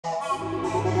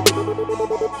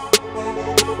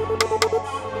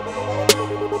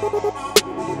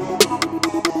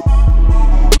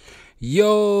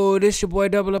Yo, this your boy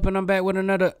Double Up, and I'm back with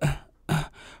another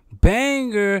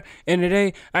banger. And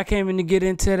today I came in to get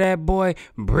into that boy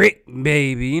Bricc,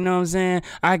 baby. You know what I'm saying?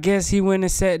 I guess he went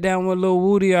and sat down with Lil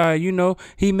Woody, or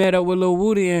he met up with Lil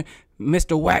Woody, and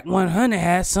Mr. Wack 100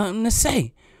 had something to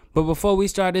say. But before we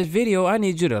start this video, I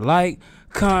need you to like,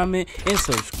 comment, and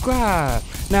subscribe.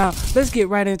 Now let's get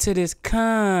right into this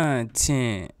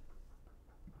content.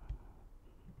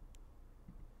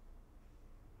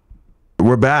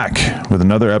 We're back with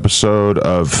another episode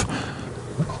of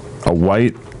a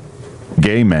white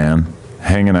gay man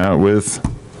hanging out with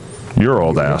your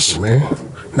old ass. Man,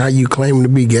 now you claim to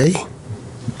be gay?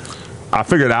 I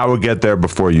figured I would get there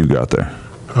before you got there.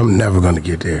 I'm never gonna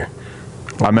get there.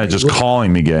 I meant just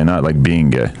calling me gay, not like being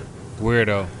gay.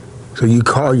 Weirdo. So you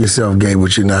call yourself gay,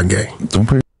 but you're not gay. Don't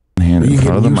put your hand in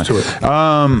front of the mic.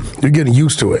 You're getting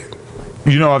used to it.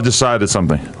 You know, I've decided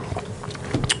something.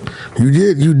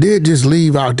 You did just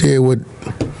leave out there with...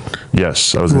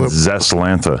 Yes, I was in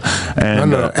Zestlanta.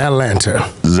 And, no, Atlanta.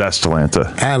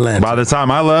 Zestlanta. Atlanta. By the time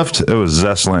I left, it was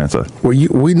Zestlanta. Well,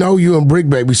 we know you and Bricc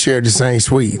Baby shared the same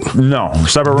suite. No,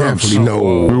 separate rooms. Definitely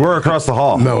no. We were across the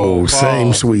hall. No,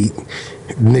 same suite.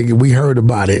 Nigga, we heard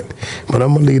about it, but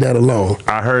I'm gonna leave that alone.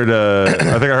 I heard, I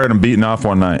think I heard him beating off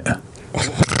one night.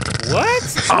 What?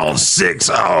 Oh,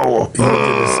 6-0. You went to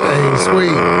the same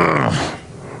suite.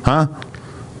 Huh?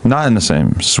 Not in the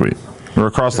same suite. We're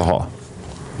across the hall.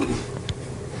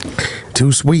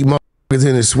 Two sweet motherfuckers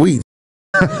in a suite.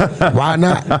 Why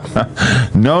not?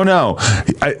 No.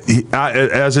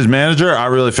 As his manager, I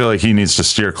really feel like he needs to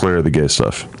steer clear of the gay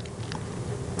stuff.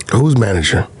 Who's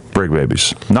manager? Bricc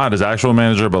Babies. Not his actual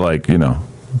manager, but like,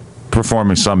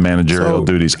 performing some managerial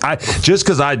duties. Just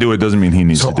because I do it doesn't mean he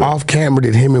needs to do it. So off camera,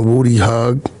 did him and Woody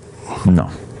hug? No.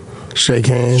 Shake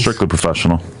hands? Strictly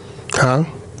professional. Huh?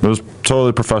 It was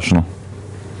totally professional.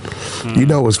 You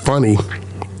know what's funny?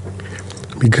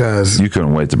 Because... You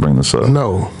couldn't wait to bring this up.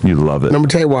 No. You love it. Let me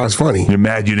tell you why it's funny. You're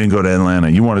mad you didn't go to Atlanta.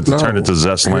 You wanted to turn it to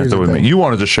Zestlanta with me. You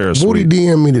wanted to share a suite. Woody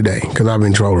DM'd me today because I've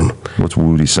been trolling him. What's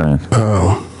Woody saying?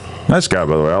 Nice guy,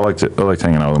 by the way. I liked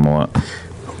hanging out with him a lot.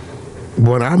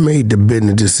 When I made the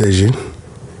business decision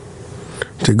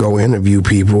to go interview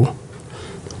people,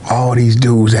 all these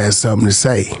dudes had something to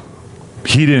say.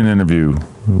 He didn't interview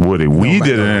Woody. We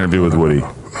did an interview with Woody. No.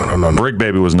 Bricc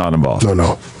Baby was not involved.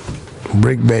 No.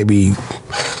 Bricc Baby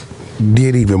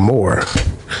did even more.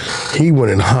 He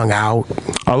went and hung out.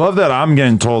 I love that I'm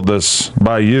getting told this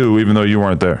by you, even though you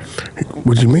weren't there.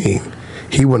 What you mean?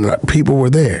 He went. People were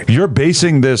there. You're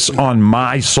basing this on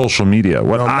my social media,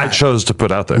 what I chose to put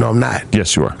out there. No, I'm not.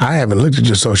 Yes, you are. I haven't looked at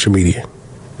your social media.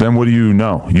 Then what do you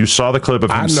know? You saw the clip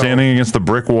of him standing against the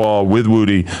brick wall with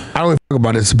Woody. I don't even talk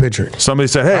about it. It's a picture. Somebody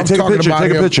said, hey, take a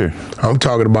picture. I'm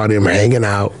talking about him hanging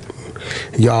out.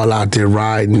 Y'all out there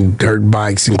riding dirt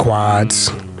bikes and quads.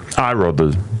 I rode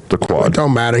the quad. Well, it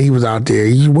don't matter. He was out there.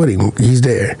 He's with him. He's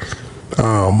there.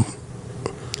 Y'all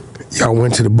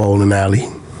went to the bowling alley.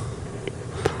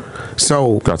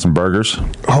 So got some burgers.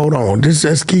 Hold on.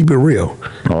 Let's keep it real.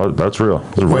 Oh, that's real.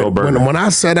 It's a real burger. When I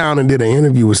sat down and did an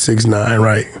interview with 6ix9ine,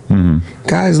 right? Mm-hmm.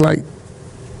 Guys like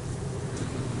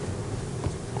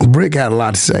Bricc had a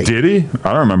lot to say. Did he?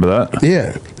 I don't remember that.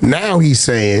 Yeah. Now he's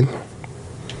saying,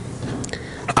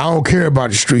 I don't care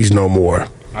about the streets no more.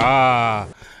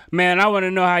 Man, I want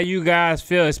to know how you guys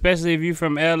feel, especially if you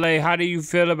from LA. How do you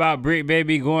feel about Bricc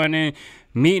Baby going in,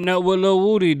 meeting up with Lil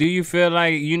Woody? Do you feel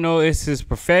like, it's his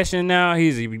profession now?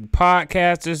 He's a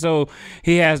podcaster, so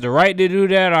he has the right to do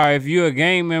that? Or if you're a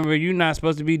gang member, you're not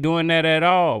supposed to be doing that at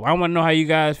all? I want to know how you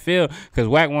guys feel, because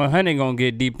Wack 100 going to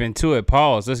get deep into it.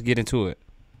 Pause. Let's get into it.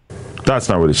 That's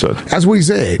not what he said. That's what he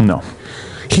said. No.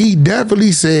 He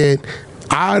definitely said,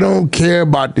 I don't care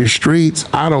about the streets.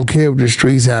 I don't care what the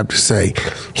streets have to say.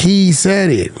 He said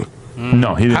it.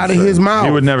 No, he didn't. Out of his mouth.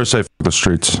 He would never say F the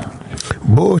streets.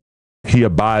 Bullshit. He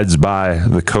abides by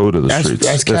the code of the streets,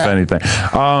 if anything.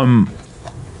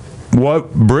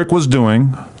 What Bricc was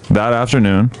doing that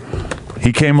afternoon,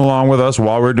 he came along with us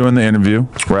while we were doing the interview.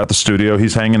 We're at the studio.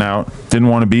 He's hanging out. Didn't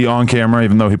want to be on camera,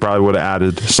 even though he probably would have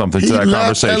added something to that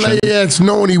conversation. LAX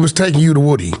knowing he was taking you to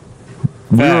Woody.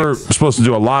 We were supposed to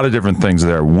do a lot of different things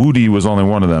there. Woody was only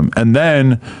one of them. And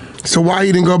then... So why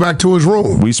he didn't go back to his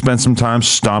room? We spent some time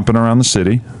stomping around the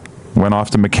city. Went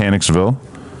off to Mechanicsville.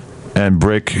 And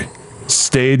Bricc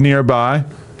stayed nearby.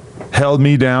 Held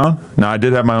me down. Now, I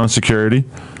did have my own security.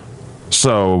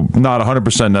 So, not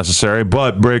 100% necessary.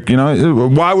 But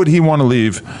Bricc, why would he want to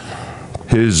leave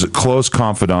his close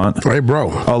confidant, Hey,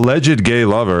 bro. alleged gay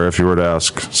lover, if you were to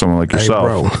ask someone like yourself.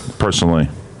 bro. Personally,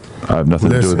 I have nothing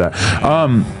to do with that.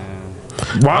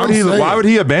 Why would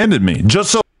he abandon me?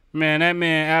 Just so. Man, that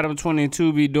man Adam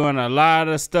 22 be doing a lot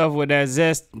of stuff with that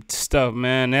zest stuff,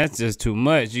 man. That's just too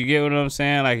much. You get what I'm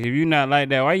saying? Like, if you not like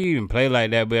that, why you even play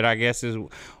like that? But I guess it's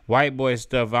white boy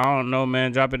stuff. I don't know,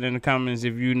 man. Drop it in the comments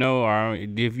if you know or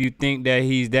if you think that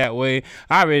he's that way.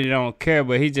 I really don't care,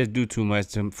 but he just do too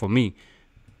much for me.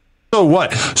 So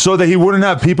what? So that he wouldn't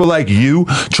have people like you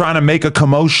trying to make a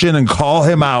commotion and call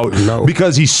him out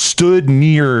because he stood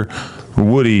near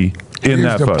Woody in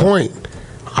that photo. Here's the point.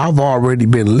 I've already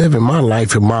been living my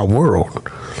life in my world.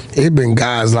 It's been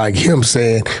guys like him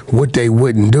saying what they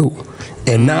wouldn't do.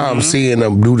 And now I'm seeing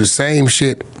them do the same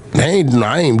shit. I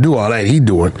ain't do all that he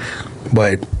doing.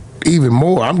 But even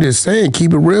more, I'm just saying,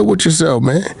 keep it real with yourself,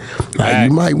 man. Like,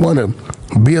 you might want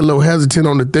to be a little hesitant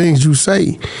on the things you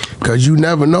say, because you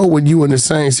never know when you in the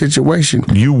same situation.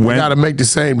 You got to make the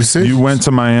same decision. You went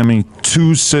to Miami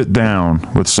to sit down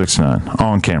with 6ix9ine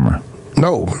on camera.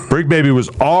 No. Bricc Baby was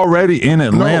already in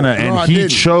Atlanta, and he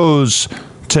chose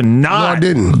to not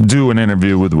do an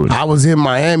interview with Woody. I was in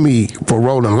Miami for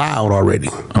Rolling Loud already.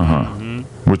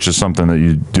 Which is something that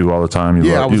you do all the time.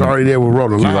 I was already there with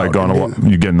Rolling Loud. You like going to,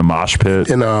 you get in the mosh pit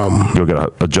and go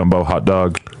get a jumbo hot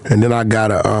dog. And then I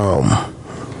got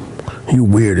you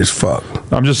weird as fuck.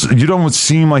 You don't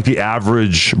seem like the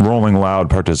average Rolling Loud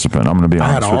participant. I'm going to be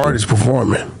honest with you. I had an artist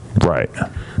performing.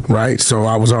 Right. So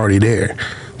I was already there.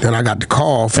 Then I got the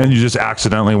call. And you just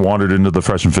accidentally wandered into the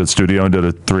Fresh and Fit studio and did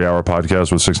a 3-hour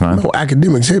podcast with 6ix9ine? No,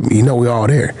 academics hit me. You know, we all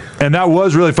there. And that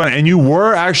was really fun. And you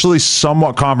were actually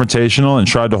somewhat confrontational and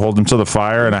tried to hold him to the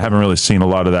fire. And I haven't really seen a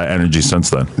lot of that energy since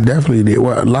then. Definitely did.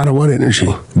 A lot of what energy?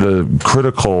 The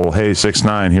critical, hey,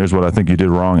 6ix9ine, here's what I think you did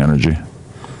wrong energy.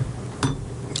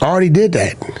 I already did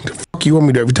that. The fuck you want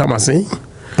me to every time I sing?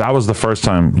 That was the first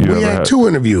time you ever had. We had 2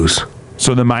 interviews.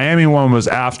 So the Miami one was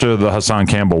after the Hassan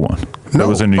Campbell one. No, that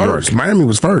was in New York. Miami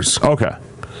was first. Okay.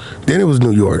 Then it was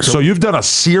New York. So you've done a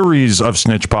series of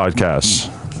snitch podcasts,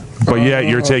 but yet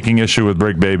you're taking issue with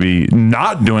Bricc Baby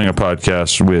not doing a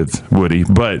podcast with Woody,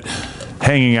 but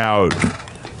hanging out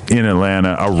in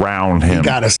Atlanta around him.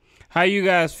 How you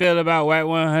guys feel about Wack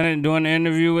 100 doing the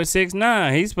interview with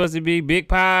 6ix9ine? He's supposed to be Big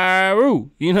Pyro.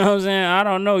 You know what I'm saying? I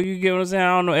don't know. You get what I'm saying?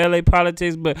 I don't know LA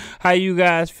politics, but how you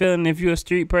guys feeling? If you're a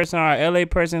street person or a LA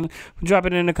person, drop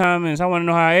it in the comments. I want to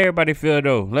know how everybody feel,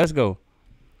 though. Let's go.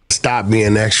 Stop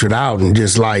being extra out and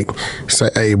just like say,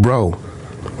 hey, bro,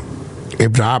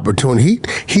 if the opportunity,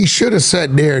 he should have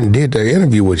sat there and did the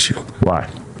interview with you. Why?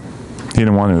 He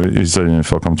didn't want to. He said he didn't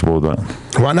feel comfortable with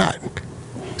that. Why not?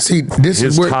 See, this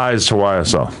His is where ties to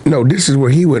YSL. No, this is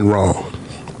where he went wrong.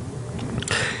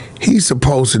 He's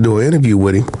supposed to do an interview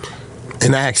with him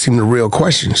and ask him the real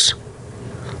questions,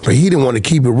 but he didn't want to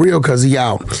keep it real because he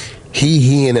out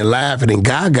he-heing and laughing and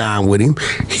gaga with him.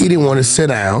 He didn't want to sit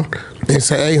down and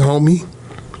say, hey, homie,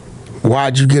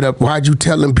 why'd you get up? Why'd you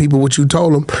tell them people what you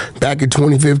told them back in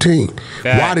 2015?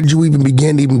 Why did you even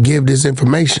begin to even give this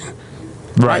information?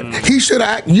 Right. He should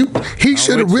have. He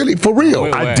should have really, for real.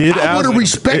 I did. I would have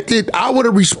respected. I would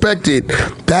have respected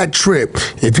that trip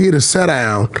if he'd have sat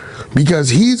down, because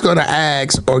he's gonna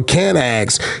ask or can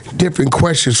ask different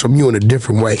questions from you in a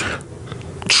different way.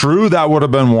 True, that would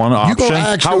have been one option.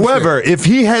 However, if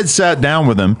he had sat down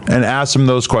with him and asked him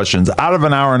those questions out of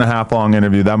an hour-and-a-half long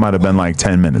interview, that might have been like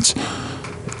 10 minutes.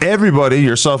 Everybody,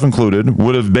 yourself included,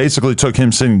 would have basically took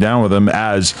him sitting down with him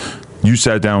as you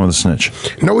sat down with a snitch.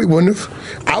 No, he wouldn't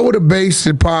have. I would have based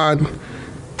it upon.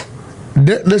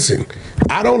 Listen,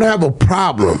 I don't have a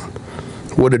problem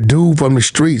with a dude from the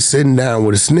street sitting down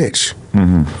with a snitch,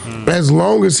 as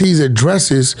long as he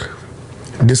addresses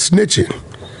the snitching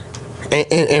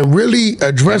and really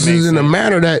addresses in a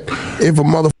manner that if a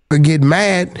motherfucker get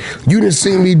mad, you didn't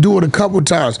see me do it a couple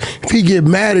times. If he get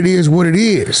mad, it is what it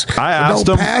is. I asked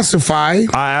him.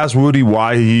 I asked Woody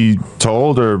why he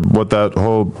told or what that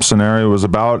whole scenario was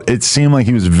about. It seemed like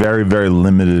he was very, very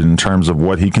limited in terms of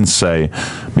what he can say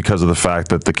because of the fact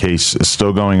that the case is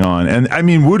still going on. And I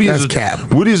mean, Woody is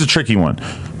a tricky one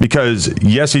because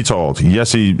yes, he told.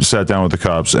 Yes, he sat down with the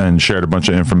cops and shared a bunch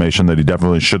of information that he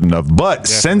definitely shouldn't have. But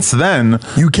since then,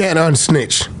 you can't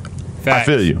unsnitch. I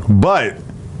feel you, but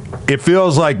it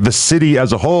feels like the city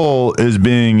as a whole is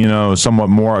being, somewhat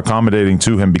more accommodating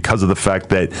to him because of the fact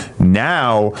that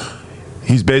now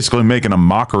he's basically making a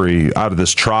mockery out of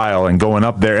this trial and going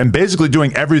up there and basically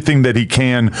doing everything that he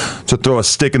can to throw a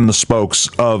stick in the spokes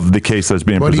of the case that's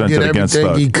being presented against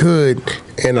Thug. He did everything he could,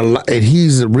 and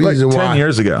he's the reason like 10 why. 10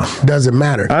 years ago. Doesn't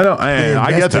matter.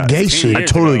 I get that. I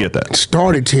totally get that.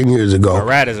 Started 10 years ago. A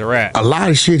rat is a rat. A lot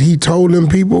of shit he told them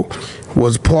people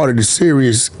was part of the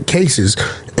serious cases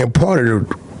and part of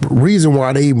the reason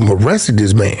why they even arrested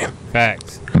this man.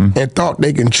 Facts. And thought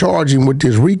they can charge him with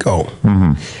this RICO.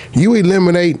 You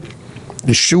eliminate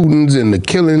the shootings and the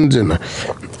killings and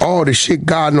all the shit,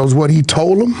 God knows what he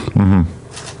told them.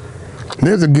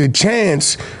 There's a good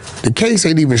chance the case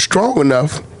ain't even strong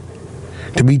enough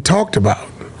to be talked about,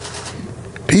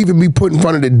 to even be put in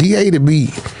front of the DA to be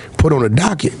put on a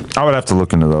docket. I would have to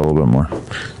look into that a little bit more.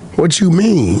 What you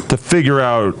mean? To figure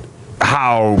out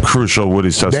how crucial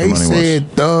Woody's testimony was. They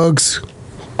said Thug's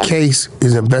case,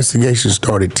 his investigation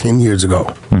started 10 years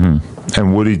ago.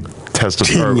 And Woody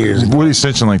testified. 10 years ago. Woody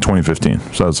snitched in like 2015,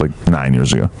 so that's like 9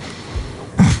 years ago.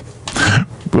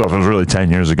 Well, if it was really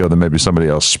 10 years ago, then maybe somebody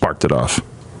else sparked it off.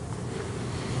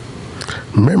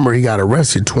 Remember, he got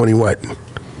arrested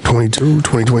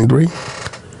 2023?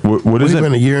 What is it?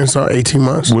 Been a year and so 18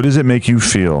 months. What does it make you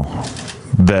feel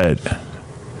that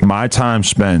my time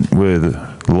spent with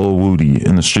Lil Woody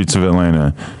in the streets of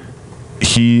Atlanta,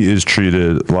 he is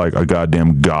treated like a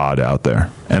goddamn god out there?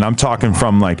 And I'm talking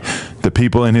from like the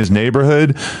people in his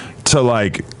neighborhood to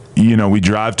like, you know, we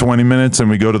drive 20 minutes and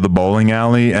we go to the bowling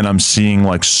alley and I'm seeing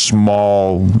like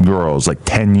small girls, like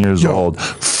 10 years old,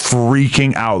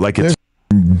 freaking out like it's...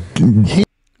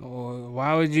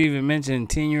 Why would you even mention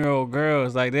 10-year-old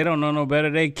girls? Like, they don't know no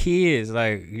better. They kids.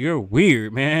 Like, you're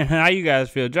weird, man. How you guys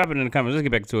feel? Drop it in the comments. Let's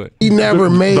get back to it. He never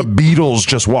made... The Beatles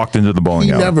just walked into the bowling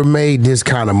alley. He never made this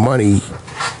kind of money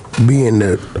being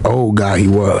the old guy he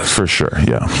was. For sure,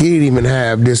 yeah. He didn't even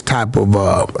have this type of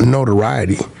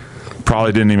notoriety.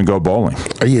 Probably didn't even go bowling.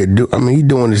 Yeah, I mean, he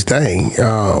doing his thing.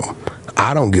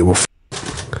 I don't give a f***.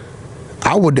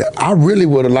 I really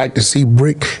would have liked to see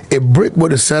Bricc. If Bricc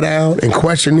would have sat down and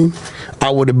questioned him, I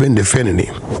would have been defending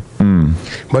him.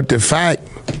 But the fact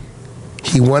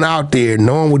he went out there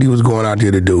knowing what he was going out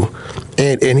there to do,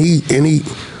 and he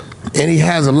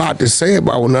has a lot to say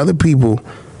about when other people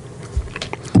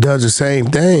does the same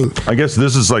thing. I guess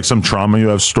this is like some trauma you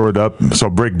have stored up. So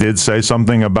Bricc did say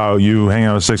something about you hanging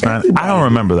out with 6ix9ine. I don't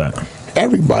remember that.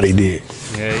 Everybody did.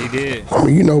 Yeah, he did. I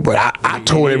mean, you know, but I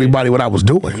told everybody what I was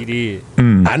doing. He did.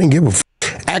 I didn't give a f***.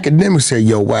 Academics said,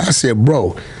 yo, Wack. I said,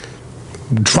 bro,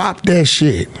 drop that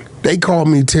shit. They called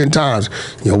me 10 times.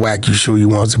 Yo, Wack, you sure you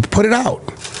want to put it out?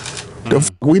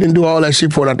 We didn't do all that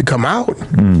shit for it not to come out.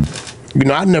 You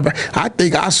know, I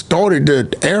think I started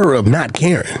the era of not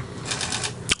caring.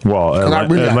 Well,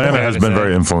 Atlanta has been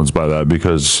very influenced by that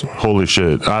because, holy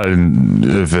shit,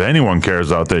 if anyone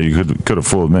cares out there, you could have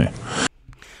fooled me.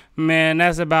 Man,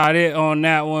 that's about it on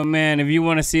that one, man. If you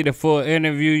want to see the full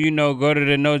interview, you know, go to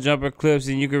the No Jumper clips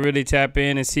and you can really tap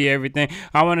in and see everything.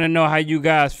 I want to know how you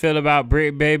guys feel about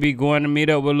Bricc Baby going to meet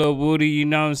up with Lil Woody, you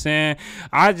know what I'm saying?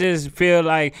 I just feel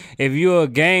like if you're a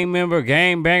gang member,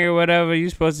 gang banger, whatever, you're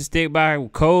supposed to stick by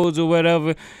codes or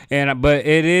whatever. But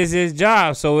it is his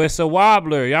job, so it's a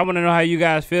wobbler. Y'all want to know how you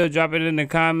guys feel? Drop it in the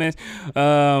comments.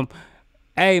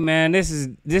 Hey man, this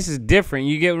is different.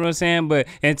 You get what I'm saying? But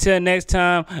until next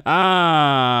time,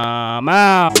 I'm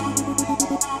out.